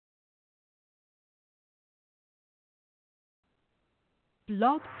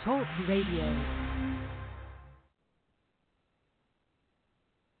Blog Talk Radio.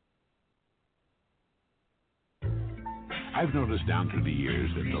 I've noticed down through the years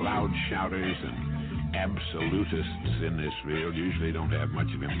that the loud shouters and absolutists in this field usually don't have much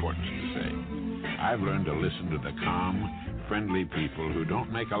of importance to say. I've learned to listen to the calm, friendly people who don't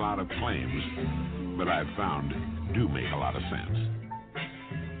make a lot of claims, but I've found do make a lot of sense.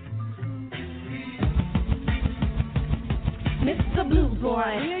 Mr. Blue Boy,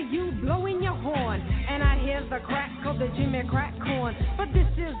 I hear you blowing your horn, and I hear the crack of the Jimmy Crack corn. But this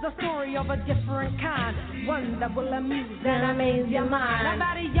is the story of a different kind, one that will amuse and amaze your mind.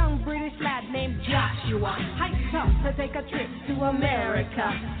 About a young British lad named Joshua, hikes up to take a trip to America,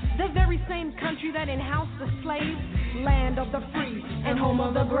 the very same country that in-housed the slaves, land of the free and home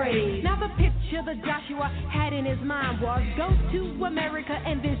of the brave. Now the picture that Joshua had in his mind was go to America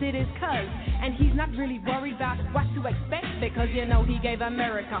and visit his cuz, and he's not really worried about what to expect, because you know he gave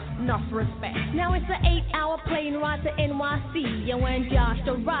America enough respect. Now it's an 8-hour plane ride to NYC, and when Josh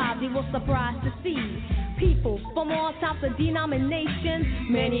arrived, he was surprised to see people from all types of denominations,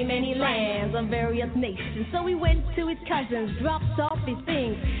 many, many lands and various nations. So he went to his cousins, dropped off his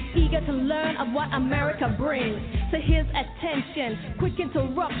things, eager to learn of what America brings to his attention. Quick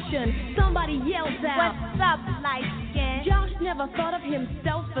interruption, somebody yells out, "What's up, light skin?" Josh never thought of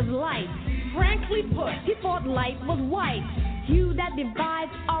himself as light. Frankly put, he thought light was white. Hue that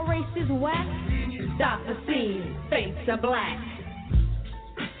divides our races whack. Stop the scene, face to black.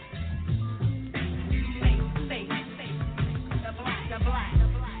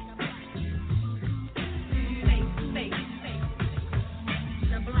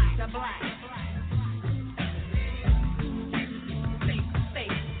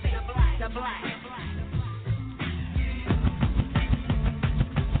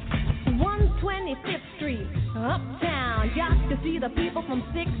 Uptown, Josh could see the people from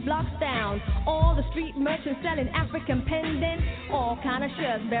 6 blocks down. All the street merchants selling African pendants, all kind of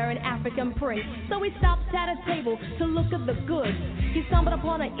shirts bearing African print. So he stopped at a table to look at the goods. He stumbled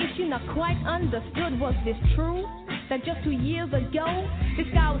upon an issue not quite understood. Was this true? That just 2 years ago, this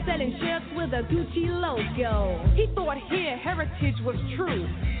guy was selling shirts with a Gucci logo. He thought here heritage was true,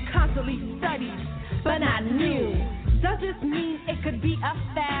 constantly studied, but not new. Does this mean it could be a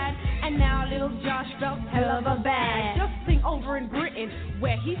fad? And now little Josh felt hell of a bad. Just think over in Britain,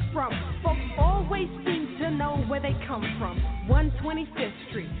 where he's from, folks always seem to know where they come from. 125th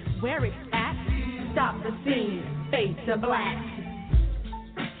Street, where it's at. Stop the scene, fade to black.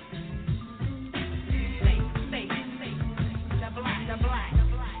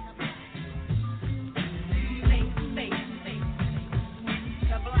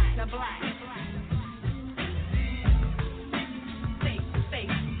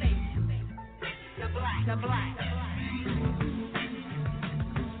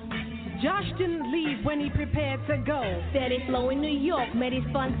 Josh didn't leave when he prepared to go. Steady flow in New York made his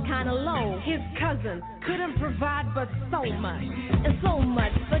funds kinda low. His cousin couldn't provide but so much, and so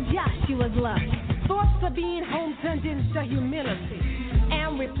much for Joshua's luck. Thoughts of being home turned into humility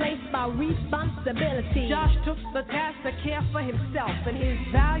and replaced by responsibility. Josh took the task to care for himself and his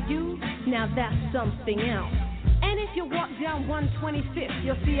values. Now that's something else. And if you walk down 125th,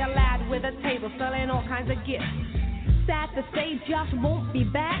 you'll see a lad with a table selling all kinds of gifts. Sad to say, Josh won't be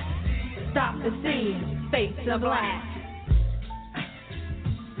back. Stop the scene, fade to black.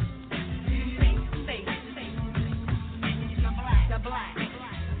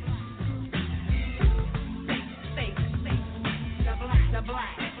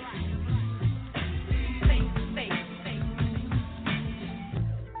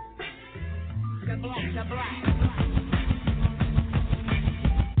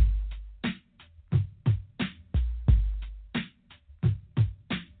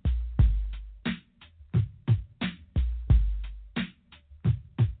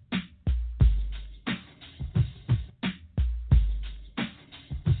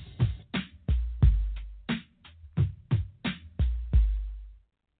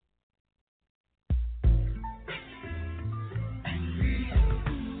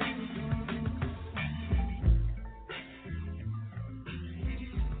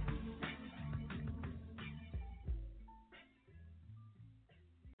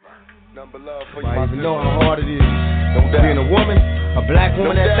 I even know how hard it is. Being a woman, a black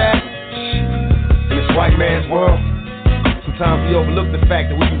woman at that, in this white man's world. Sometimes we overlook the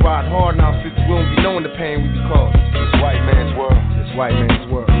fact that we can ride hard in our cities. We don't be knowing the pain we be causing. This white man's world. This white man's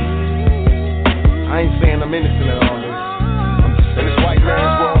world. I ain't saying I'm innocent at all this. I'm just saying this white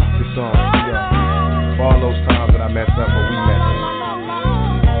man's world. This song, for all those times that I messed up or we messed up.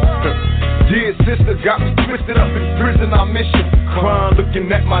 Dear sister got me twisted up in prison, I miss you. Crying, looking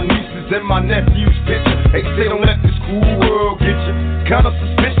at my nieces and my nephew's picture. They say don't let this cool world get you. Kinda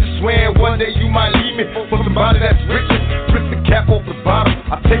suspicious, swearing one day you might leave me for somebody that's richer. Rip the cap off the bottom,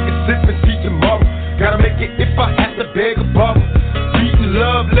 I take a sip and see tomorrow. Gotta make it if I have to beg a bottle. Reading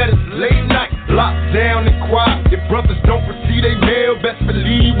love letters late night, locked down and quiet. If brothers don't receive they mail, best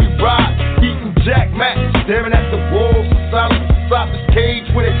believe we ride. Eating Jack Mac, staring at the walls of silence inside this cage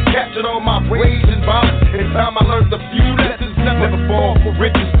where they captured all my rage and violence. In time I learned a few lessons, never fall for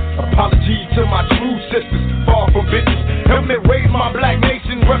riches. Apology to my true sisters, far from bitches. Help me raise my black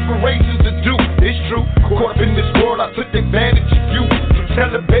nation, reparations to do. It's true, caught up in this world, I took advantage of you. So tell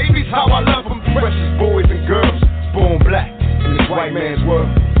the babies how I love them, precious boys and girls, born black in this white man's world.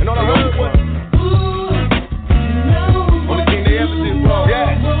 And all I heard was, only thing they ever did wrong,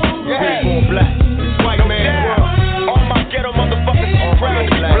 yeah, born black in this white man's world. All my ghetto motherfuckers proud to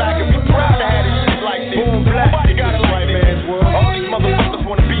be black and be proud to have this shit like this. Born black, nobody got it like this. All these motherfuckers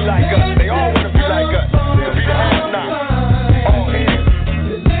wanna be like us, they all wanna be like us, to be the have-not. All here,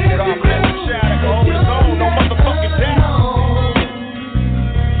 God bless the shadow, go hold his own, no motherfucking doubt.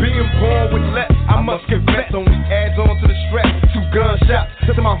 Being born with less, I must confess, only adds on to the stress. 2 gunshots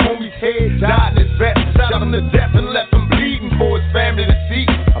to my homie's head, died in his vest. Shot him to death and left him bleeding for his family to see.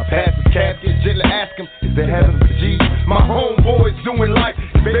 I passed his casket, gently ask him, is there heaven for G? My homeboy's doing life,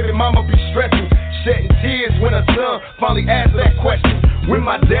 his baby mama be stressing, shedding tears when her son finally asked that question. Where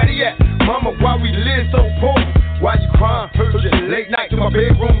my daddy at? Mama, why we live so poor? Why you crying? Heard you late night to my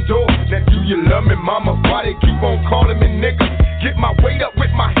bedroom door. Now do you love me, mama? Why they keep on calling me nigga? Get my weight up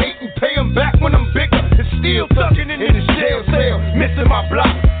with my hate and pay them back when I'm bigger. And still tucking in this jail cell, missing my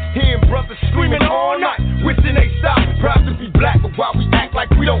block. Hearing brothers screaming all night, wishing they stop. Proud to be black, but why we act like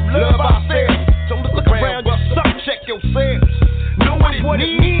we don't love ourselves? So look around, you suck, check yourselves. Know what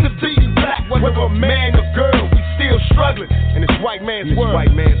it means to be black, whether a man or girl, we still struggling in this white man's world.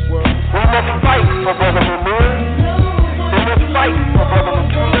 We must fight for brotherhood, man. We must fight for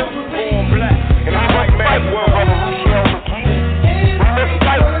brotherhood. Born black in this white man's world, brother Michelle McGee. We must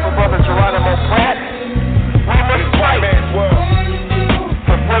fight for brother Geronimo Pratt. We must fight man's world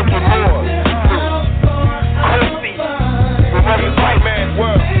for broken laws. Christy. We must fight man's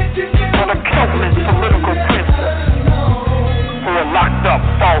world for the countless political prisoners who are locked up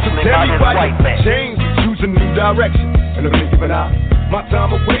falsely by this white man. Change, choose a new direction, and I'm gonna give it out. My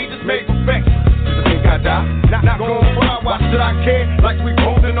time away just made perfection. Does it think I die? Not going far, why should I care? Like we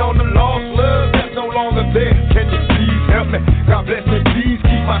holding on to lost love that's no longer there. Can you please help me? God bless me, please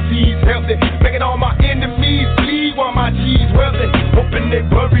keep my seeds healthy. Making all my enemies bleed while my G's wealthy. Hoping they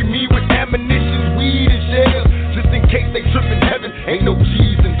bury me with ammunition, weed and shells. Just in case they trip in heaven, ain't no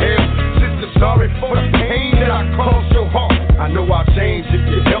G's in hell. Sister, sorry for the pain that I caused your heart. I know I'll change if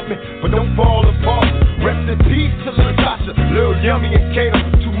you help me, but don't fall apart. Rest in peace to Lil Tasha, Lil Yummy and Kato.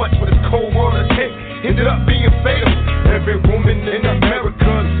 Too much for this cold war to take, ended up being fatal. Every woman in America,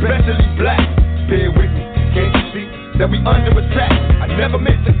 especially black, bear with me, can't you see that we under attack? I never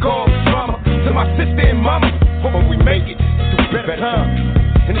meant to cause drama to my sister and mama. Hoping we make it through better times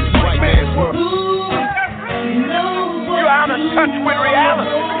in this white man's world. You're out of touch with reality.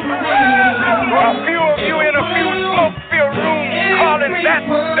 A few of you in a few smoke-filled rooms calling that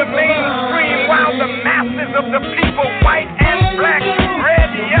the mainstream, while the masses of the people, white and black, red,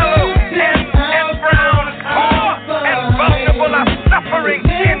 yellow, and brown, poor and vulnerable, are suffering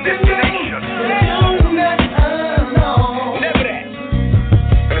in this nation. Never that.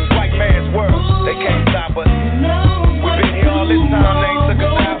 In this white man's world, they can't stop us. We've been here all this time, they ain't took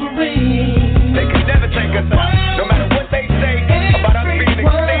us out. They can never take us out. No matter what they say about us being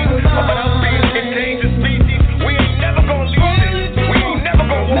extinct, about us being endangered species, we ain't never gonna leave this. We ain't never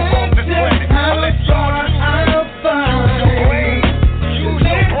gonna walk off this planet unless y'all just use your brain. Use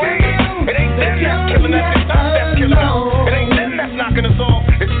your brain. It ain't them that's killing us, it's us that's killing us. It ain't them that's knocking us off,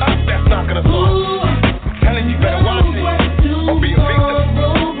 it's us that's knocking us off. I'm telling you, better watch it or be a victim.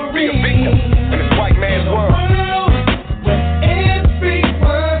 Be a victim in this white man's world.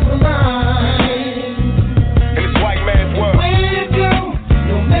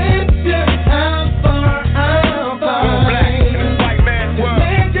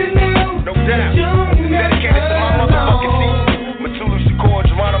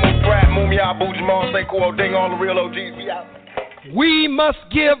 All the real OGs be out. We must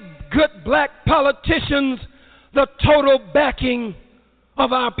give good black politicians the total backing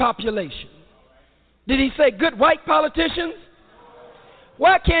of our population. Did he say good white politicians?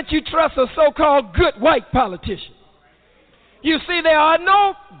 Why can't you trust a so-called good white politician? You see, there are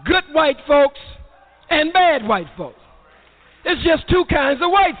no good white folks and bad white folks. It's just two kinds of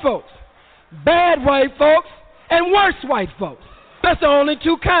white folks. bad white folks, and worse white folks. That's the only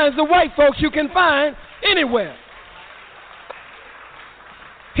two kinds of white folks you can find anywhere.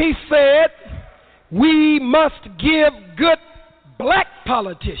 He said, we must give good black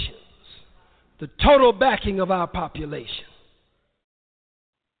politicians the total backing of our population.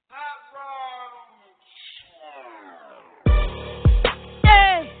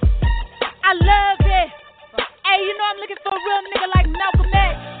 Hey, I love it. Hey, you know I'm looking for a real nigga like Malcolm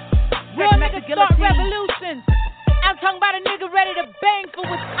X. Real nigga start revolutions. I'm talking about a nigga ready to bang for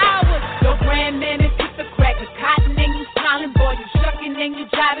what's ours. Your grandman is just a cracker, cotton and you smiling, boy, you shucking and you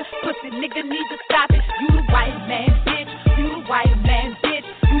jiving. Pussy nigga need to stop it. You the white man, bitch. You the white man, bitch.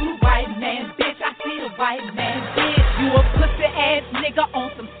 You the white man, bitch. I see the white man, bitch. You a pussy ass nigga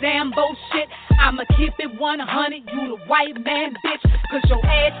on some Sambo shit. I'ma keep it 100. You the white man, bitch. Cause your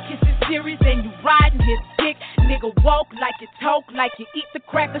ass kisses serious and you riding his dick. Nigga walk like you talk, like you eat the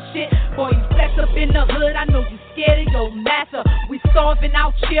cracker shit. Boy, you flex up in the hood. I know you scared of your master. We starving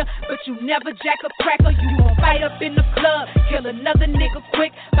out here, but you never jack a cracker. You gon' fight up in the club, kill another nigga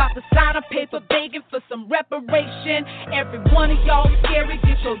quick. About to sign a paper begging for some reparation. Every one of y'all scary.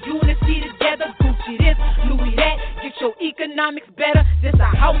 Get your unity together. Gucci this, Louis that. Get your economics better. This a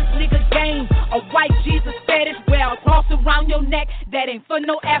house nigga game. A white Jesus fetish. Wear a cross around your neck. That ain't for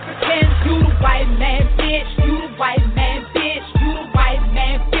no Africans. You the white man, bitch. You the white man, bitch. You the white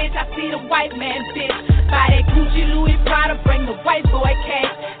man, bitch. I see the white man, bitch. Buy that Gucci, Louis, Prada. Bring the white boy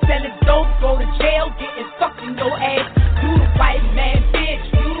cash. Sell it dope, go to jail, getting fucked in your ass. You the white man, bitch.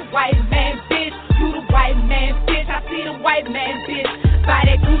 You the white man, bitch. You the white man, bitch. I see the white man, bitch. Buy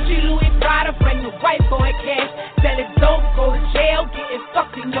that Gucci, Louis, Prada. Bring the white boy cash. Sell it dope, go to jail, getting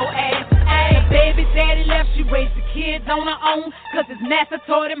fucked in your ass. Ay, baby daddy left, she raised the kids on her own. Cause his master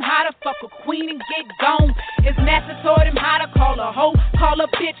taught him how to fuck a queen and get gone. His master taught him how to call a hoe, call a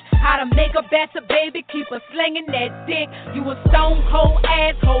bitch. How to make a better baby, keep her slinging that dick. You a stone cold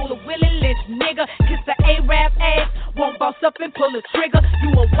asshole, a Willie Lynch nigga. Kiss the A-rap ass, won't boss up and pull a trigger. You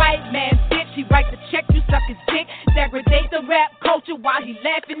a white man, bitch, he write the check, you suck his dick. Degradate the rap culture while he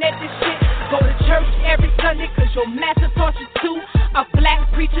laughing at this shit. Go to church every Sunday cause your master taught you to. A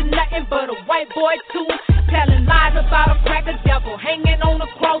black preacher nothing but a white boy too. Telling lies about a cracker devil hanging on the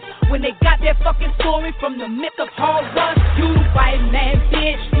cross. When they got that fucking story from the myth of hard run. You the white man,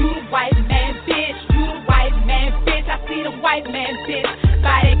 bitch. You the white man, bitch. You the white man, bitch. I see the white man, bitch.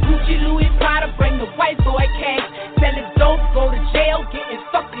 Buy that Gucci, Louis, Prada. Bring the white boy cash. Sell it dope, go to jail, getting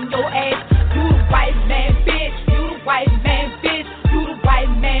fucked in your ass. You the white man, bitch. You the white man, bitch. You the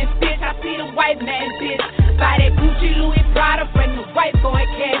white man, bitch. I see the white man, bitch. Buy that Gucci, Louis, Prada. Bring the white boy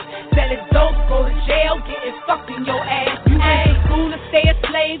cash. Sell it dope, go to jail, getting fucked in your ass. You ain't school to stay a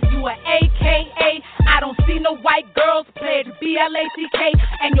slave. You a AKA. I don't see no white girls play the BLACK.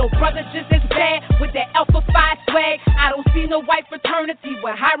 And your brother just as bad with that Alpha Phi swag. I don't see no white fraternity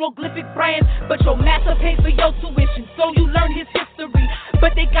with hieroglyphic brands. But your master pays for your tuition, so you learn his history.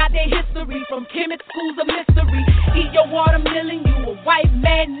 But they got their history from chemist schools of mystery. Eat your watermelon, you a white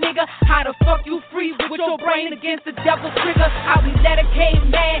man, nigga. How the fuck you freeze with your brain against the devil's trigger? How we let a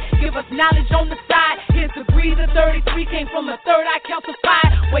caveman give us knowledge on the side. His degrees of 33 came from a third eye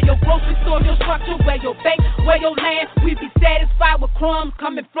calcified. Where your grocery store, your structure, where your bank, where your land. We be satisfied with crumbs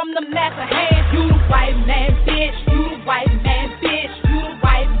coming from the master hand. You the white man, bitch. You the white man, bitch. You the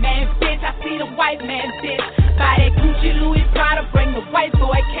white man, bitch. I see the white man, bitch. Buy that Gucci, Louis, Prada. Bring the white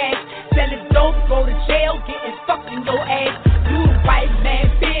boy cash. Sell it dope, go to jail, getting fucked in your ass. You the white man,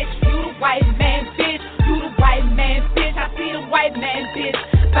 bitch. You the white man, bitch. You the white man, bitch. I see the white man, bitch.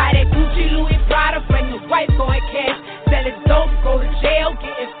 Buy that Gucci, Louis, Prada. Bring the white boy cash. Sell it dope, go to jail,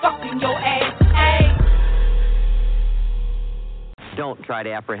 getting fucked in your ass. Ay. Don't try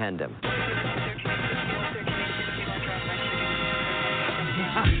to apprehend him.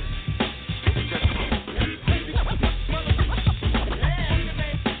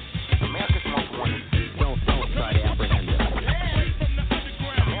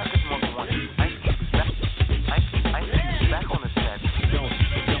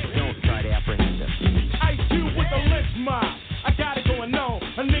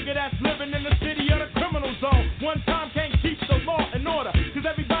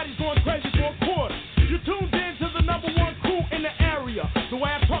 The way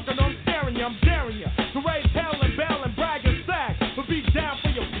I talk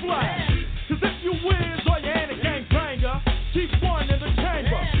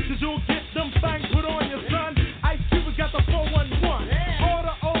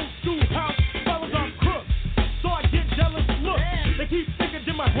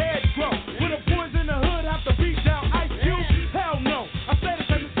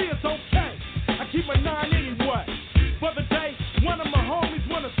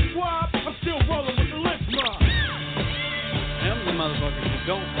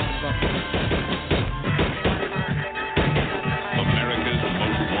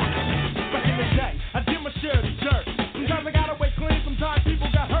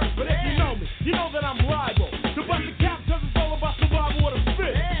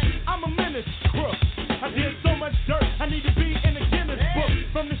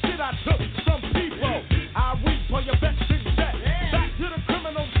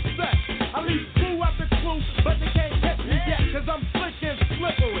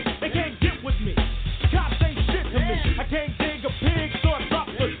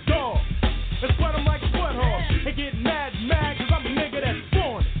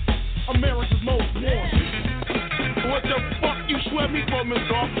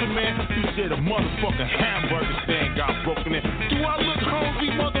motherfucking hamburger stand got broken in. Do I look hungry,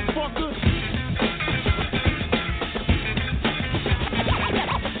 motherfucker?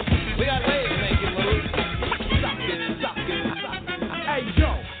 We got ways to make it move. Suck it. Hey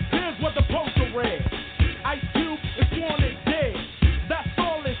yo, here's what the poster read. Ice Cube is wanted dead. That's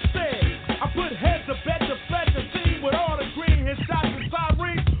all it said. I put heads to bed to fed the scene with all the green. His shots and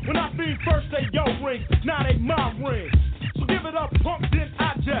sirens. When I feed first they yo ring, now they my ring. So give it up, punk, then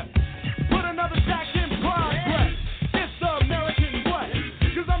I just put another jack in progress. It's the American West.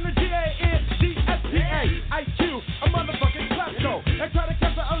 Cause I'm the GANGSTA. Ice Cube, a motherfucking klepto. They try to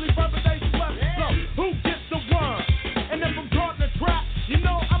catch the early bird, but they slept. So who gets the worm? And if I'm caught in the trap, you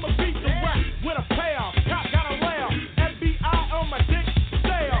know I'ma beat the rap with a payoff. Cop got a layoff. FBI on my dick,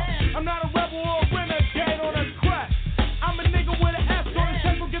 stay off. I'm not a rebel or a renegade on a crack. I'm a nigga with an S on his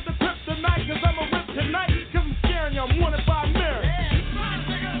chest. Will get the trip tonight, cause I'm a rip tonight. Cause I'm scaring you, I'm wanted by mirrors.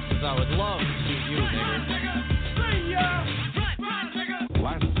 Cause I would love to see you, nigga. See ya.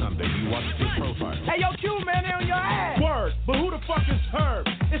 Last Sunday, you watched his profile. Hey, yo, Q, man, they on your ass. Word, but who the fuck is Herb?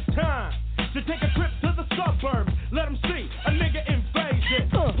 It's time to take a trip to the suburbs. Let them see a nigga invasion.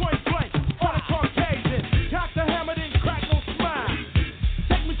 Point blank, on a Caucasian. Cock the hammer, then crack, no smile.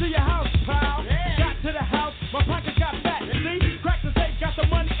 Take me to your house, pal. Got to the house, my pockets got fat. See, crack the safe, got the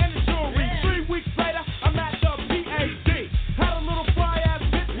money and the jewelry. 3 weeks later, I'm at the PAD. Had a little fly ass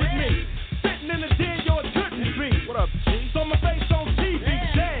bitch with me. Sitting in the den, yo, it couldn't be. What up, G? So my face on TV,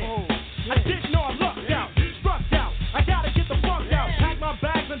 damn. I didn't know I lucked out, struck out. I gotta get the fuck out. Pack my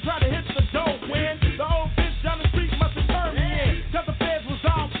bags and try to hit the dough. When the old bitch down the street must have turned me in. Cause the feds was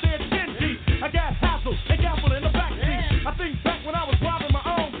out there 10 deep. I got hassled, they gambled in the backseat. I think back when I was robbing my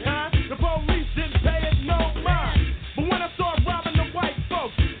own kind, the police didn't pay it no mind. But when I started robbing the white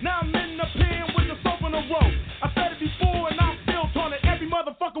folks, now I'm in the pen with the soap in the rope. I said it before and I'm still taunted. Every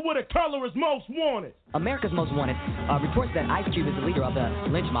motherfucker with a color is most wanted. America's Most Wanted reports that Ice Cube is the leader of the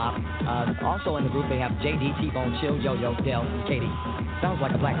lynch mob. Also in the group they have JD, T-Bone, Chill, Yo-Yo, Dell, Katie. Sounds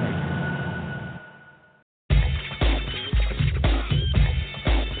like a black man.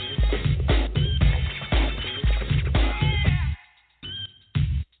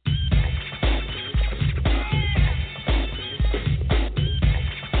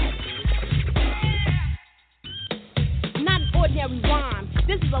 Not an ordinary rhyme.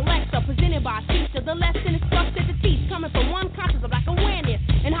 This is a lecture presented by a teacher. The lesson is structured to teach, coming from one conscious of black awareness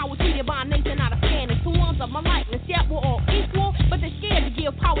and how we're treated by a nation out of fairness. Two arms of my likeness, yet we're all equal, but they're scared to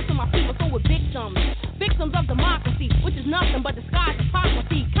give power to my people, so we're victims. Victims of democracy, which is nothing but disguised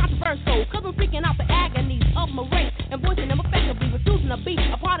hypocrisy. Controversial, cause I'm speaking out the agonies of my race and voicing them effectively, refusing to be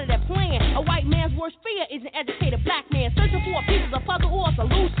a part of that plan. A white man's worst fear is an educated black man searching for a piece of the puzzle or a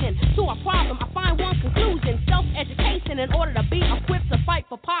solution to a problem. I find one conclusion: self-education in order to be equipped to fight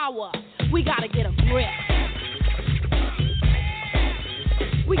for power. We gotta get a grip.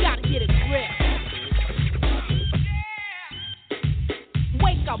 We gotta get a grip.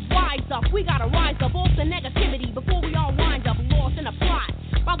 Wake up, rise up. We gotta rise up off the negativity before we all wind up lost in a plot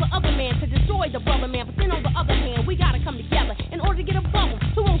by the other man to destroy the brother man. But then on the other hand, we gotta come together in order to get above them.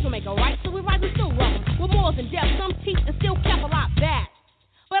 Two wrongs will make a right, so we rise and still rub them. With more than depth, some teach and still kept a lot back.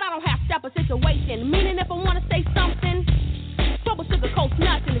 But I don't have step a situation, meaning if I wanna say something, trouble sugarcoats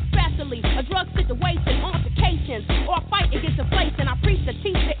nothing, especially a drug situation, altercations, or a fight against inflation. I preach to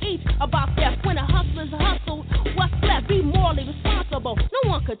teach to each about theft. When a hustler's a hustle, what's left? Be morally responsible. No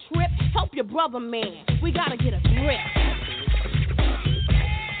one could trip. Help your brother, man. We gotta get a grip.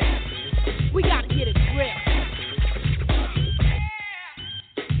 We gotta get a grip.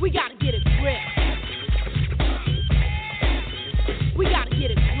 We gotta get a grip. We gotta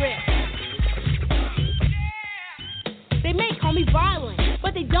get a grip. They may call me violent,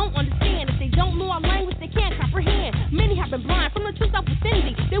 but they don't understand. If they don't know our language, they can't comprehend. Many have been blind from the truth of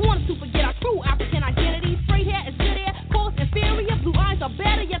vicinity. They want us to forget our true African identity. Straight hair is good hair, coarse inferior. Blue eyes are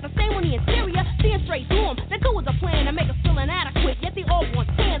better, yet the same on the interior. Seeing straight through them, that too is a plan to make us feel inadequate. Yet they all want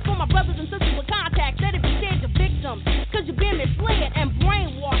stands for my brothers and sisters with contacts. Let it be said you're victims, cause you've been misled and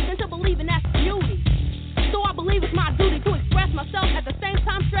brainwashed into believing that's beauty. So I believe it's my duty to express myself, at the same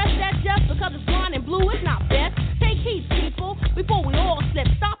time stress that just because it's blind and blue, it's not best. Take heed, people, before we all slip.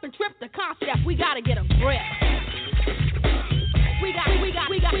 Stop and trip the concept. We gotta get a grip. We gotta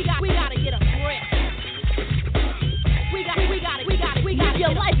get a grip. We gotta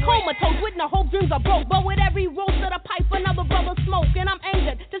your life comatose with no hope, dreams are broke. But with every roast of the pipe, another brother smoke. And I'm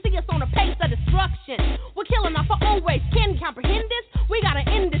angered to see us on a pace of destruction. We're killing off our own race. Can you comprehend this? We gotta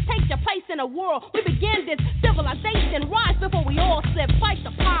end this. Take your place in the world. We begin this civilization. Rise before we all slip. Fight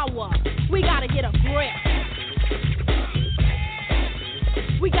the power. We gotta get a grip.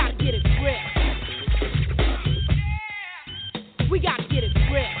 We gotta get a grip. We gotta get it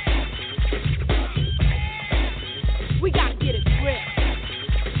grip. We gotta get it grip.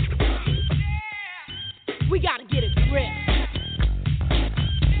 We gotta get it grip.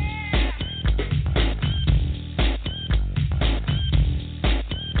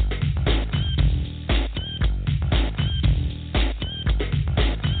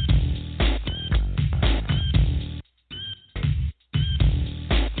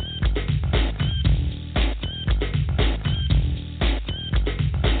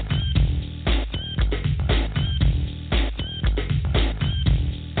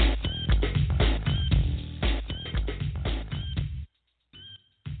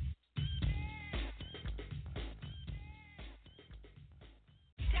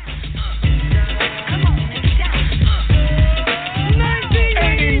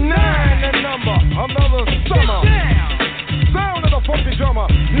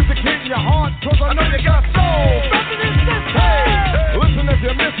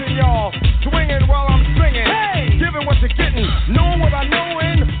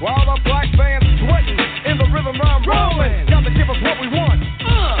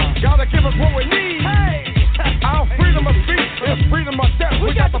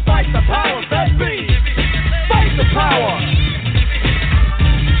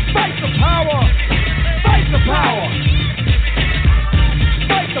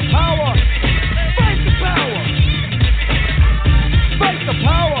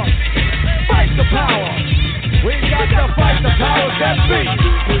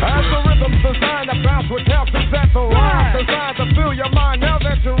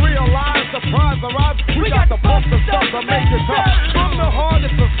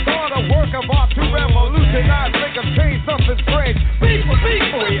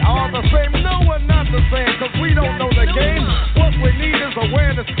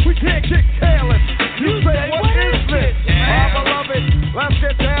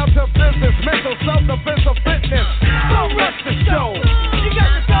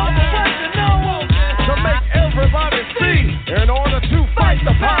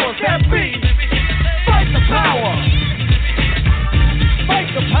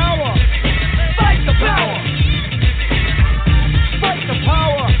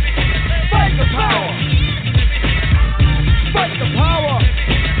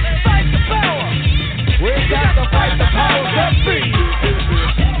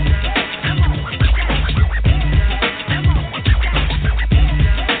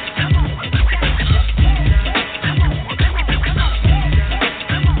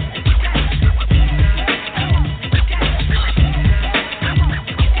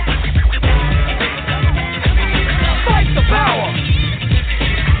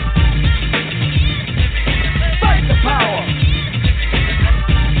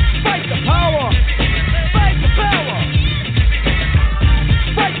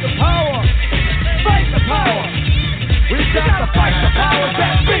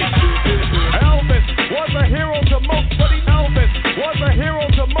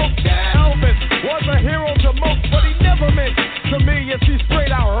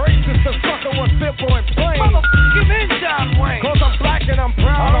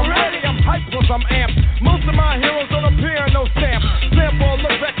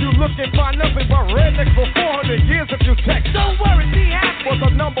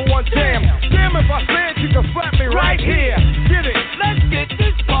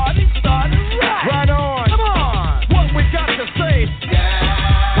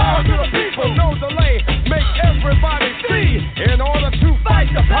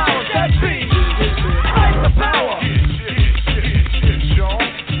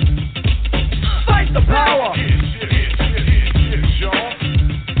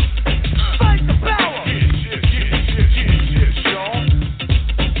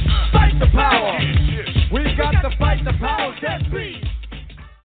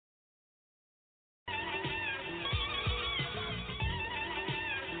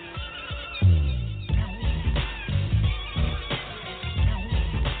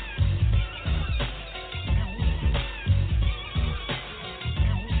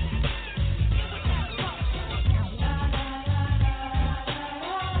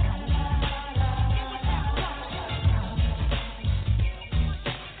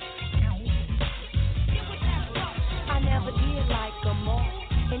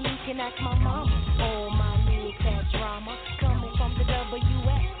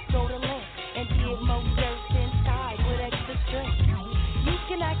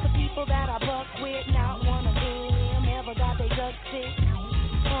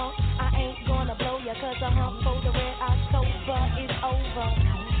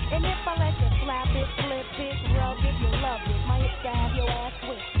 And if I let you slap it, flip it, rub it, you love it. My hips to have your ass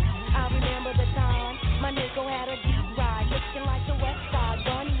whipped. I remember the time my nigga had a deep ride, looking like the westside,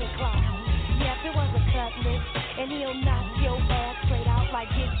 Bonnie and Clyde. Yep, it was a cutlass, and he'll knock your ass straight out like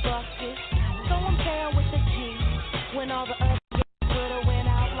get busted. So I'm down with the G, when all the other would've went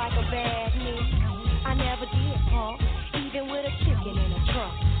out like a bad knee. I never did, punk, even with a chicken in a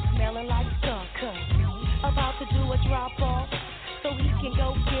trunk, smelling like skunk cut. About to do a drop off, so he can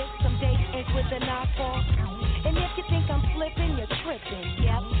go get some dates with a knock off. And if you think I'm slipping, you're tripping.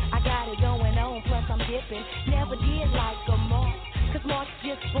 Yep, I got it going on, plus I'm dipping. Never did like a mark, cause Mark's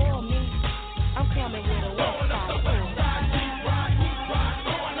just for me. I'm coming with a west side tour.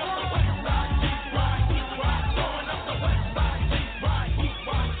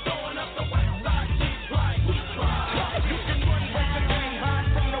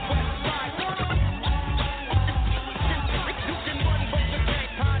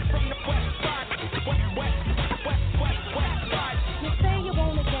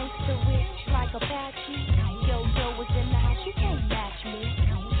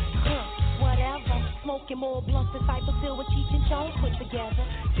 More blunts than Cypher Still with Cheech and Chong put together.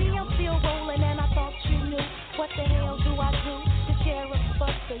 See, I'm still rolling and I thought you knew. What the hell do I do? The sheriff's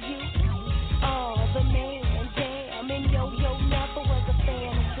fuck for you. Oh, the man, damn. And yo never was a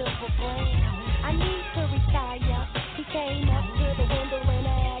fan of Silver Brand. I need to retire. He came up to the window and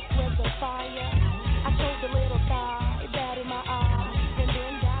asked was a fire. I told the little guy that in my eyes, and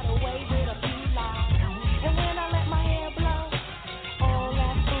then got away with a few lies. And when I let my hair blow, all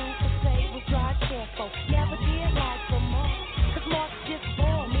that food could say was dry careful. Never did like the Mark, cause Mark's just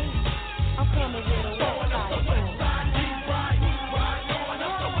for me. I'm coming with a west side tour.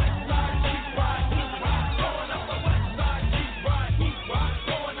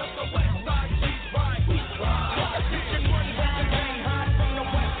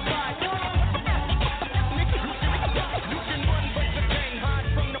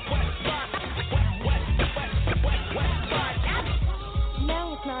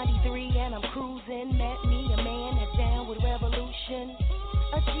 Met me a man that's down with revolution,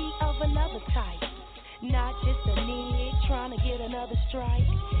 a G of another type, not just a nig trying to get another strike.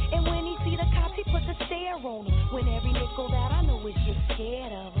 And when he see the cops, he put the stare on him. When every nickel that I know is just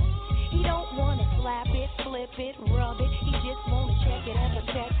scared of him. He don't wanna slap it, flip it, rub it. He just wanna check it and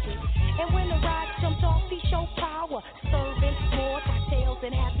protect it. And when the ride comes off, he show power, serving more cocktails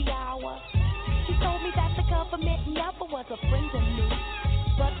than happy hour. He told me that the government never was a friend of me,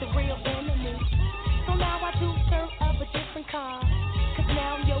 but the real enemy. So now I do serve of a different kind, cause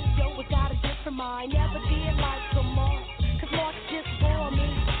now yo has got a different mind. Never did like the Mark, cause Mark's just for me.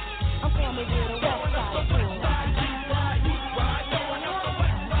 I'm coming with a west side tour.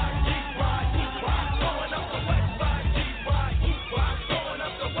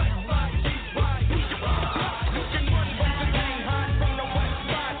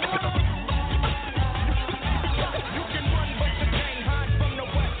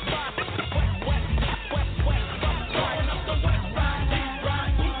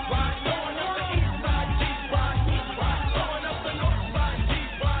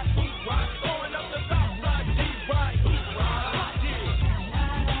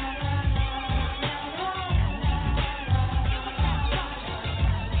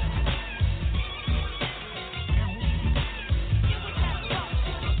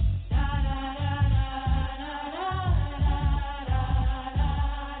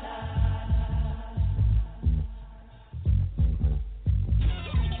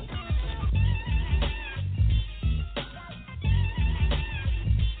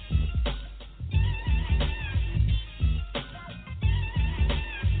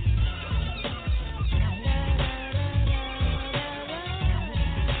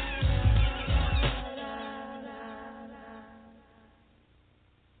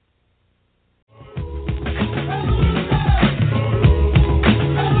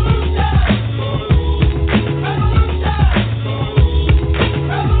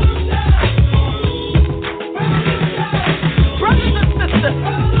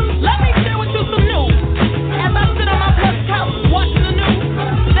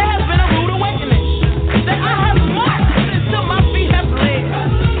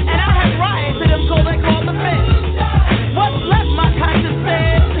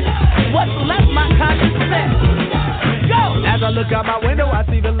 look out my window, I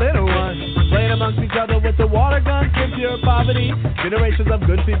see the little ones playing amongst each other with the water guns in pure poverty. Generations of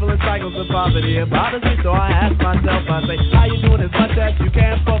good people in cycles of poverty. It bothers me, so I ask myself, I say, how you doing as much as you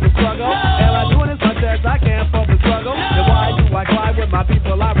can for the struggle? Am I doing as much as I can for the struggle? Then why do I cry when my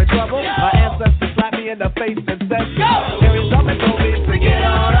people are in trouble? My ancestors slapped me in the face and said, go! Harry Truman told me to get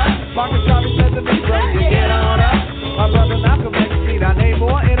on up. Marcus Garvey said to me, bro, you get on up.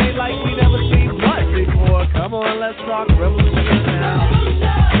 Come on, let's talk revolution now.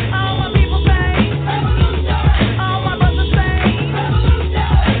 All my people say, all my brothers say,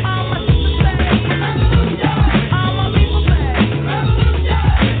 all my sisters say, all my people say,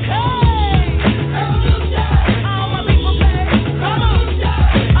 hey, all my people say, come on,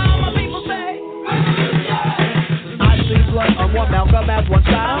 all my people say. I see blood on one Malcolm as one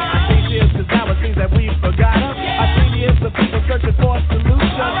shot. I see tears 'cause now it seems that we've forgotten. I see years of people searching for solutions.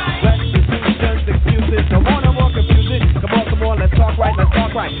 Restitutions, excuses, no more confusion. Come on, let's talk right.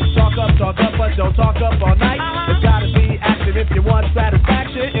 Talk up, but don't talk up all night. There's gotta be action if you want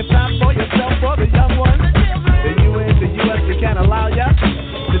satisfaction. If not for yourself, for the young ones. The UN, the US, we can't allow ya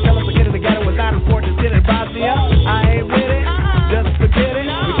to tell us to get in the ghetto is not important. Get in Bosnia, I ain't with it. Just forget it.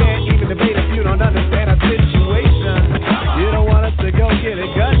 We can't even debate if you don't understand our situation. You don't want us to go get a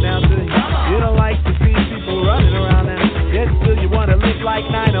gun now, do you? You don't like to see people running around now. Yes, still you wanna live like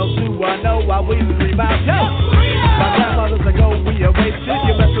 902. I know why we dream out. Yo! My grandmothers ago, we are wasted.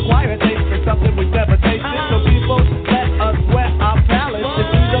 You must require a taste for something we've never tasted. So people, let us wet our palates.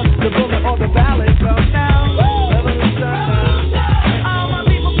 It's either the bullet or the ballot. So now, revolution now. All my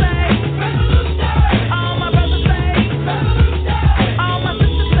people say, all my brothers say, all my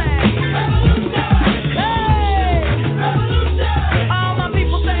sisters say, hey, all my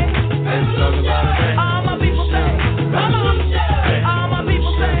people say, all my people say, come on, all my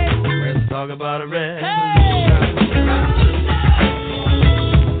people say, let's talk about a red.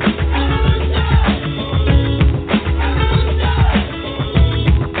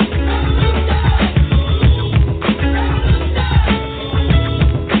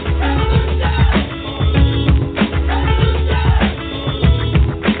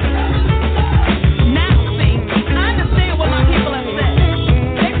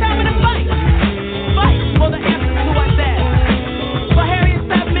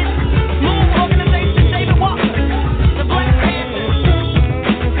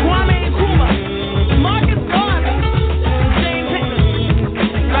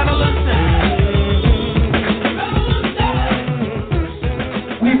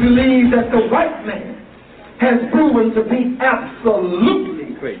 That the white man has proven to be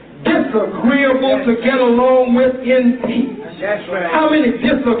absolutely disagreeable to get along with in peace. That's right. How many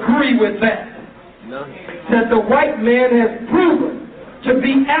disagree with that? No. That the white man has proven to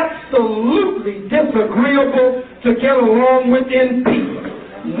be absolutely disagreeable to get along with in peace.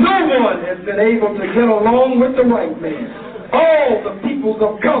 No one has been able to get along with the white man. All the peoples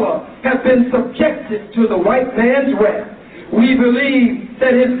of color have been subjected to the white man's wrath. We believe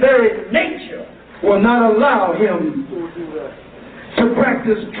that his very nature will not allow him to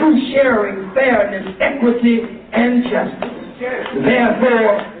practice true sharing, fairness, equity, and justice.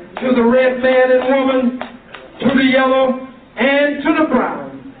 Therefore, to the red man and woman, to the yellow, and to the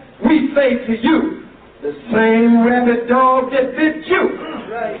brown, we say to you, the same rabid dog that bit you,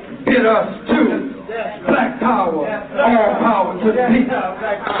 bit us too. Black power, all power to the people.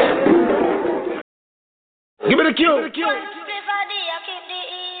 Give me the cue.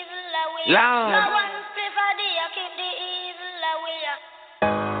 Loud.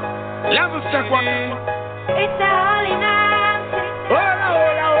 Love is stuck one. It's a holy night.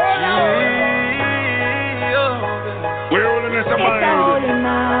 We're rolling this up.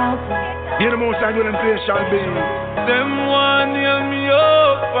 You're the most I will and play shall be. Them one nail me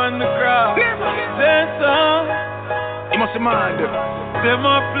up on the crowd. You must mind them. Them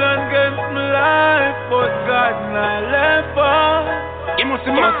a plan against my life, but God not left us. You must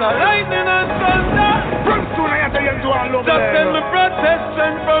mind them. Lightning and thunder. From soon I have to get to all over there. Just send me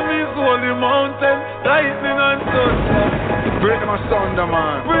protection from his holy mountain. Lightning and thunder. Break my thunder,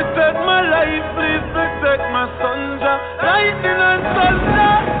 man. Protect my life, please protect my sons. Lightning and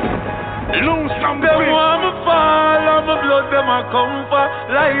thunder. Lose some them want me fall, and my blood them a come for.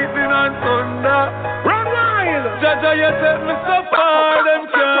 Lightning and thunder. Run wild. Jaja, you take me so far, them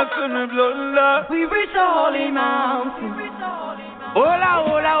can't see me blunder. We reach the holy mountain. Hola,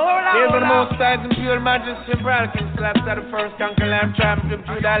 hola, hola, Hail to the hola. most sides and pure majesty and pride. King slaps at the first conquer lamb champion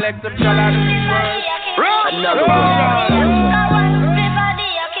through dialect of Jala. Another one.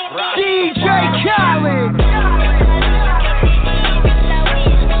 DJ Khalid.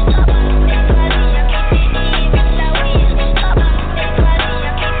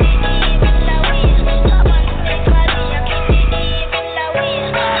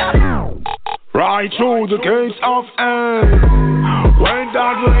 Right through the gates of hell, when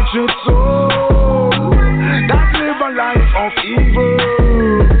that wretched soul that live a life of evil,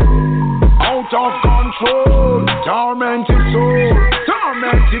 out of control, tormented soul,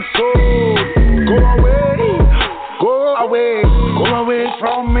 go away, go away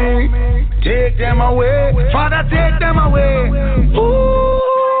from me. Take them away. Father, take them away. Ooh.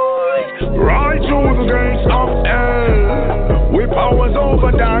 Right through the gates of hell, with powers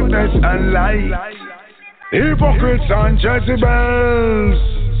over darkness and light. Hypocrites and Jezebels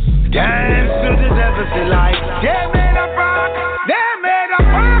dance to the devil's delight. They made a pact,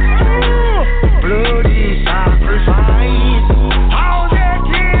 bloody sacrifice. How they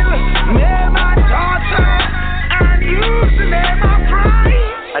kill, name and torture, and use the name of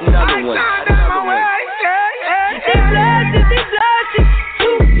Christ. Another one. They blasted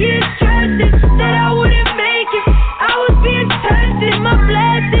 2 years stranded, said I wouldn't make it. I was being tested, my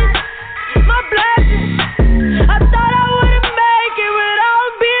blessings. I thought I wouldn't make it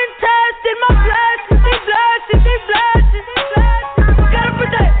without being tested. My blessings, they blasted. Gotta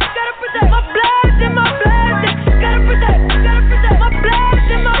protect my blessing, gotta protect my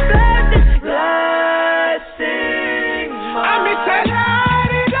blessing, blessing. I'm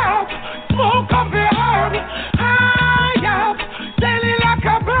light it up, smoke up the herb, high up, daily like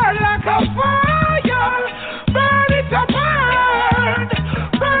a bird, like a fire. Burn it to burn.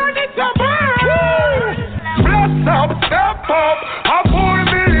 Bless up, step up, I'm for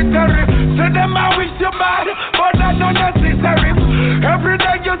military. Say them I wish you bad, but that's not necessary. Every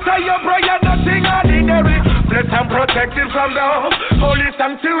day you say your prayer, nothing ordinary. Bless and protected from the holy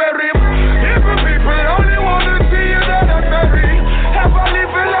sanctuary. Evil people only want to see you dead and buried. Ever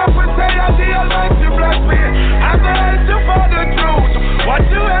live a life and say that the Almighty bless me. I'm the answer for the truth. What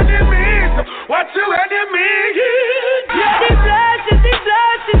you enemies? Yeah. They blasted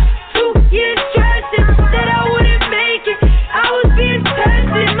 2 years stranded, said I wouldn't make it. I was being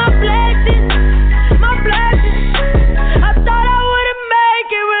tested, my blessings. I thought I wouldn't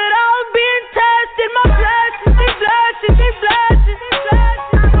make it without being tested. My blessings, they blasted.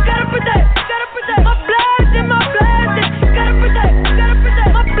 Gotta protect my blessing. Gotta protect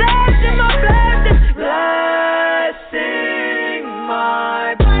my blessing. Blessing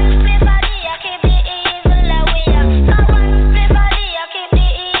my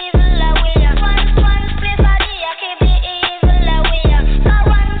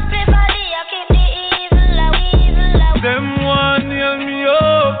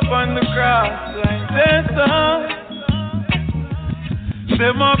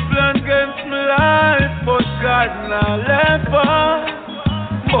Them a plan against my life, but God not left us.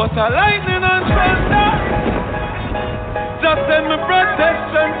 But a lightning and thunder just send me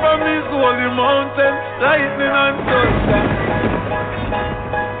protection from His holy mountain. Lightning and thunder,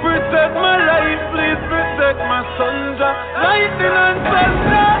 protect my life, please protect my sons. Lightning and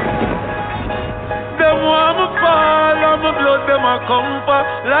thunder, them want me fall, and my blood them a come for.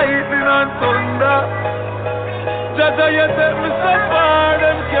 Lightning and thunder. Jaja, you take me so far,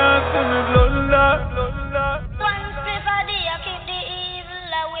 them can't see me blood. One split a day, I keep the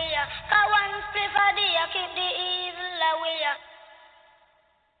evil away. One split a day, I keep the evil away.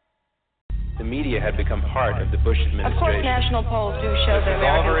 The media had become part of the Bush administration. Of course, national polls do show that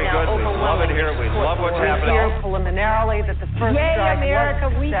Americans now overwhelmingly love what's happening. We hear preliminarily that the first strike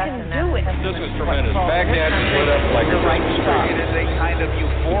America, was we can do it. This was tremendous. Baghdad split up like a right stop. It is a kind of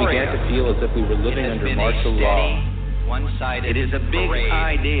euphoria. We began to feel as if we were living under martial law. One-sided. It is a big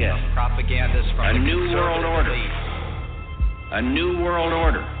idea. Propagandists from a new world order. A new world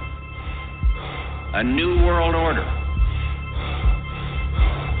order. A new world order.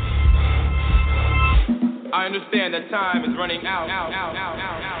 I understand that time is running out.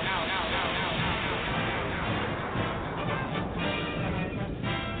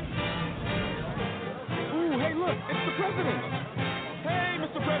 Ooh, hey, look, it's the president. Hey,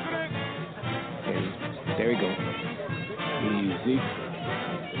 Mr. President. There we go.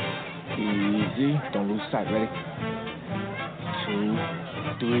 Easy. Don't lose sight. Ready? 2,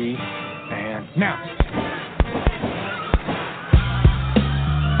 3, and now.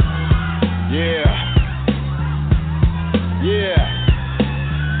 Yeah.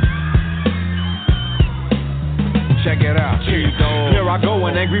 Check it out. Here I go,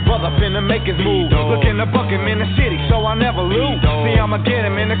 an angry brother finna make his move. Looking to buck him in the city, so I never lose. See, I'ma get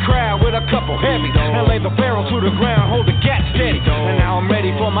him in the crowd with a couple heavy and lay the barrel to the ground, hold the gat steady. And now I'm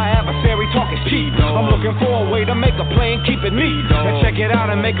ready for my adversary, talk is cheap. I'm looking for a way to make a play and keep it neat. And check it out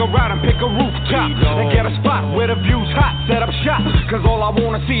and make a route and pick a rooftop and get a spot where the view's hot, set up shop. Cause all I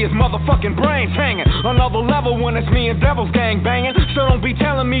wanna see is motherfucking brains hanging. Another level when it's me and Devil's gang banging. So don't be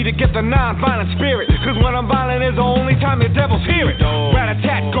telling me to get the non-violent spirit. Cause when I'm violent is the only time the devils hear it.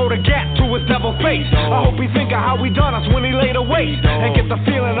 Rat-a-tat, go to gat to his devil face. I hope he think of how he done us when he laid a waste. And get the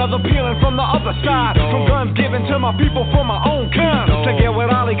feeling of the peeling from the other side. From guns given to my people for my own kind. To get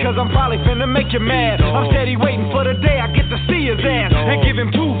with Ollie cause I'm probably finna make you mad. I'm steady waiting for the day I get to see his ass. And give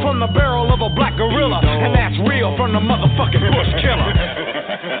him 2 from the barrel of of a black gorilla, and that's real from the motherfucking bush killer.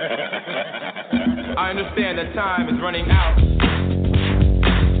 I understand that time is running out.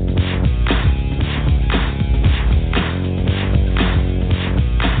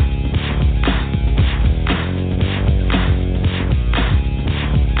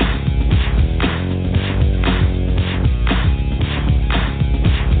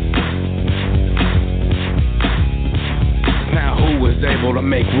 Able to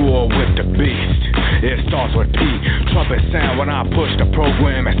make war with the beast. It starts with P. Trumpet sound when I push the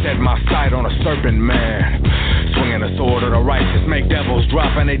program and set my sight on a serpent man. Swinging the sword of the righteous, make devils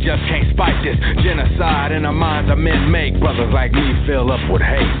drop and they just can't spike this genocide in the minds of men. Make brothers like me fill up with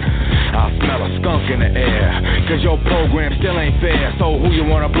hate. I smell a skunk in the air, cause your program still ain't fair. So who you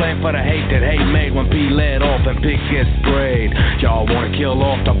wanna blame for the hate that hate made when P led off and pigs get sprayed? Y'all wanna kill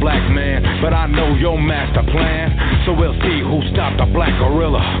off the black man, but I know your master plan. So we'll see who stopped the black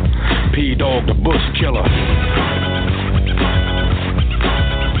gorilla. P-Dog the bush killer.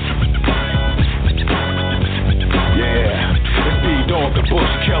 Yeah, it's P-Dog the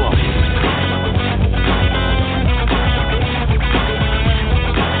bush killer.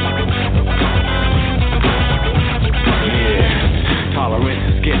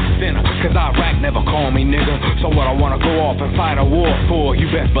 Tolerance is getting thinner, cause Iraq never called me nigga. So what I wanna go off and fight a war for? You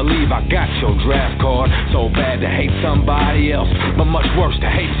best believe I got your draft card. So bad to hate somebody else, but much worse to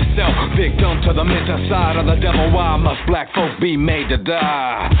hate yourself. Victim to the mental side of the devil. Why must black folk be made to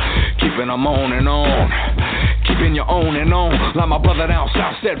die? Keeping them on and on, keeping your own and on. Like my brother down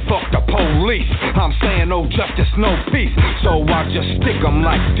south said, fuck the police. I'm saying no justice, no peace. So I just stick them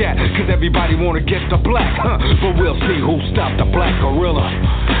like that, cause everybody wanna get the black, but we'll see who stopped the black gorilla.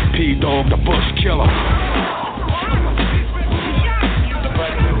 P-Dog the bush killer.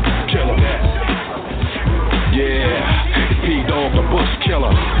 Killer. Yeah, it's P-Dog the bush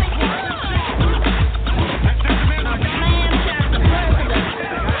killer.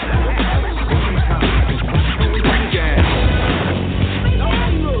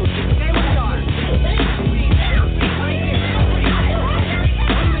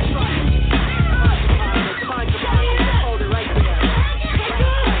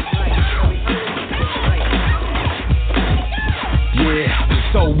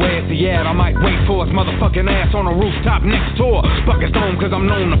 So where's he at? I might wait for his motherfucking ass on the rooftop next door. Buckets home cause I'm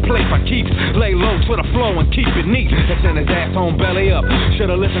known to play for keeps. Lay low to the flow and keep it neat. And send his ass home belly up.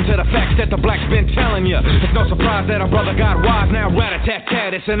 Should've listened to the facts that the black's been telling ya. It's no surprise that our brother got wise. Now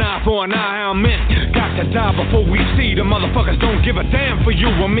rat-a-tat-tat, it's an eye for an eye. How many got to die before we see? The motherfuckers don't give a damn for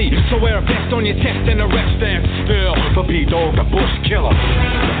you or me. So wear a vest on your chest and the rest stand still. For P-Dog the bush killer.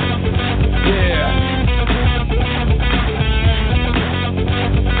 Yeah.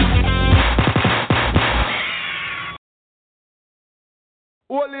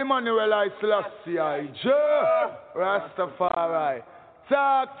 Holy Emmanuel I Selassie I Rastafari.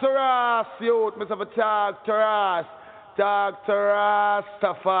 Talk to us, youth. Myself a talk to us. Talk to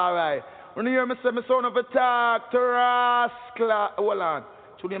Rastafari. When you hear me say my son of a talk to Rasclat. Hold on.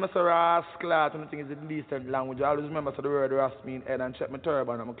 Today I say Rasclat. When I think it's a decent language. I always remember the word Ras mean head and check my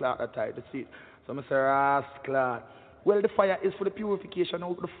turban and my clock that tight to see it. So I say Rasclat. Well, the fire is for the purification.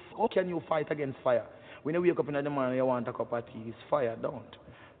 How can you fight against fire? When you wake up in the morning, you want a cup of tea, it's fire, don't.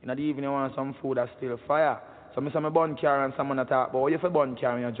 In the evening, you want some food, that's still fire. So I say I burn car and someone talk about, if you burn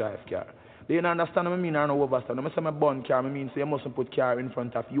car and you drive car. Do you understand what I mean or no overstand? When I say I burn car, I mean so you mustn't put car in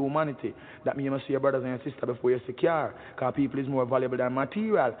front of humanity. That means you must see your brothers and your sisters before you see car. Because people is more valuable than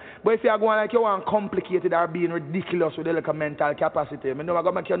material. But if you are going like you want complicated or being ridiculous with the like mental capacity, I know I'm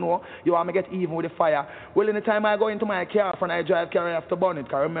going to make you know you want to get even with the fire. Well, in the time I go into my car, when I drive car, I have to burn it.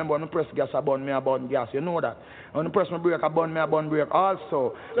 Because remember, when I press gas, I burn gas. You know that. When I press my brake, I burn brake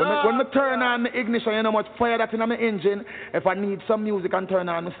also. When I turn on the ignition, you know how much fire that's in my engine. If I need some music and turn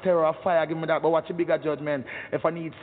on the stereo, fire, give me that. But watch a bigger judgment. If I need